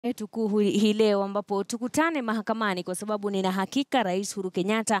Tuku hii leo ambapo tukutane mahakamani kwa sababu nina hakika Rais Uhuru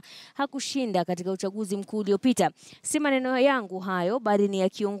Kenyatta hakushinda katika uchaguzi mkuu uliopita. Si maneno yangu hayo bali ni ya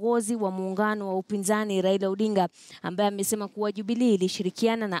kiongozi wa muungano wa upinzani Raila Odinga ambaye amesema kuwa Jubilee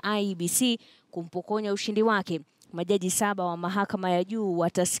ilishirikiana na IEBC kumpokonya ushindi wake. Majaji 7 wa mahakama ya juu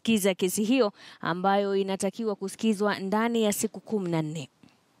watasikiza kesi hiyo ambayo inatakiwa kusikizwa ndani ya siku 14.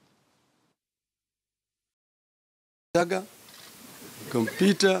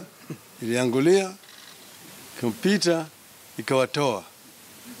 Kompyuta iliangulia, kompyuta ikawatoa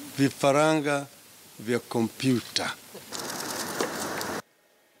vifaranga vya kompyuta.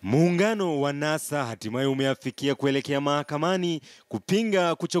 Muungano wa NASA hatimaye umeafikia kuelekea mahakamani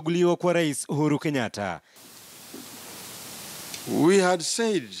kupinga kuchaguliwa kwa Rais Uhuru Kenyatta. We had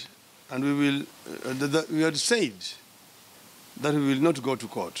said that we will not go to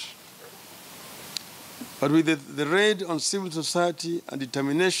court. But with the raid on civil society and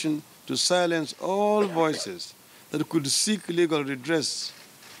determination to silence all voices that could seek legal redress,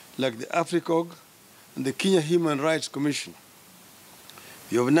 like the AFRICOG and the Kenya Human Rights Commission,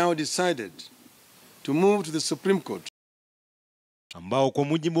 we have now decided to move to the Supreme Court. Ambao kwa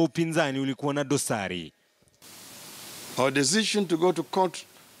mujibu wa upinzani ulikuwa na dosari. Our decision to go to court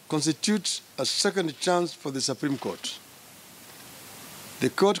constitutes a second chance for the Supreme Court. The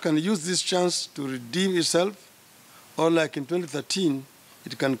court can use this chance to redeem itself, or like in 2013,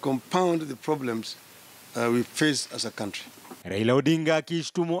 it can compound the problems we face as a country. Raila Odinga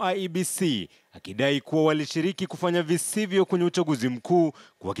akishtumu IEBC akidai kuwa walishiriki kufanya visivyo kwenye uchaguzi mkuu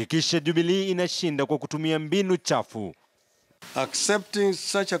kuhakikisha Jubilee inashinda kwa kutumia mbinu chafu. Accepting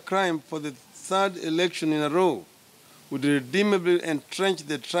such a crime for the third election in a row would irredeemably entrench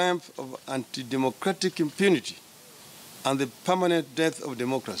the triumph of anti-democratic impunity and the permanent death of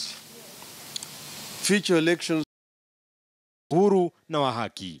democracy. Future elections huru na wa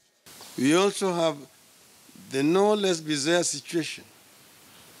haki. We also have the no less bizarre situation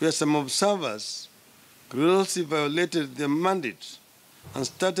where some observers grossly violated their mandate and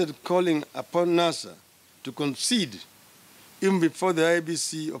started calling upon NASA to concede even before the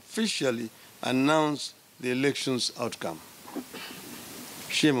IEBC officially announced the election's outcome.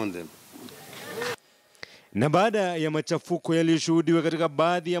 Shame on them. Na baada ya machafuko yaliyoshuhudiwa katika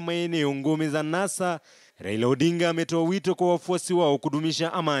baadhi ya maeneo ngome za NASA, Raila Odinga ametoa wito kwa wafuasi wao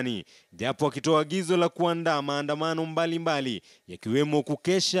kudumisha amani, japo akitoa agizo la kuandaa maandamano mbalimbali yakiwemo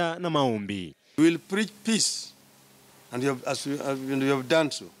kukesha na maombi. We will preach peace and we have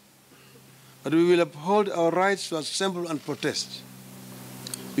done so. But we will uphold our rights to assemble and protest.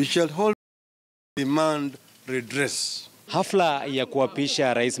 We shall hold demand redress. Hafla ya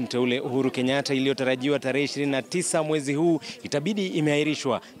kuapisha Rais mteule Uhuru Kenyatta iliyotarajiwa tarehe 29 mwezi huu itabidi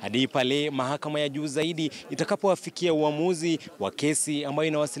imeahirishwa hadi pale mahakama ya juu zaidi itakapoafikia uamuzi wa kesi ambayo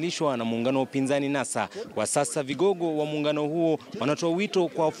inawasilishwa na muungano wa upinzani NASA. Kwa sasa vigogo wa muungano huo wanatoa wito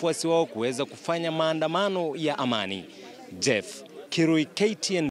kwa wafuasi wao kuweza kufanya maandamano ya amani. Jeff Kirui, KTN.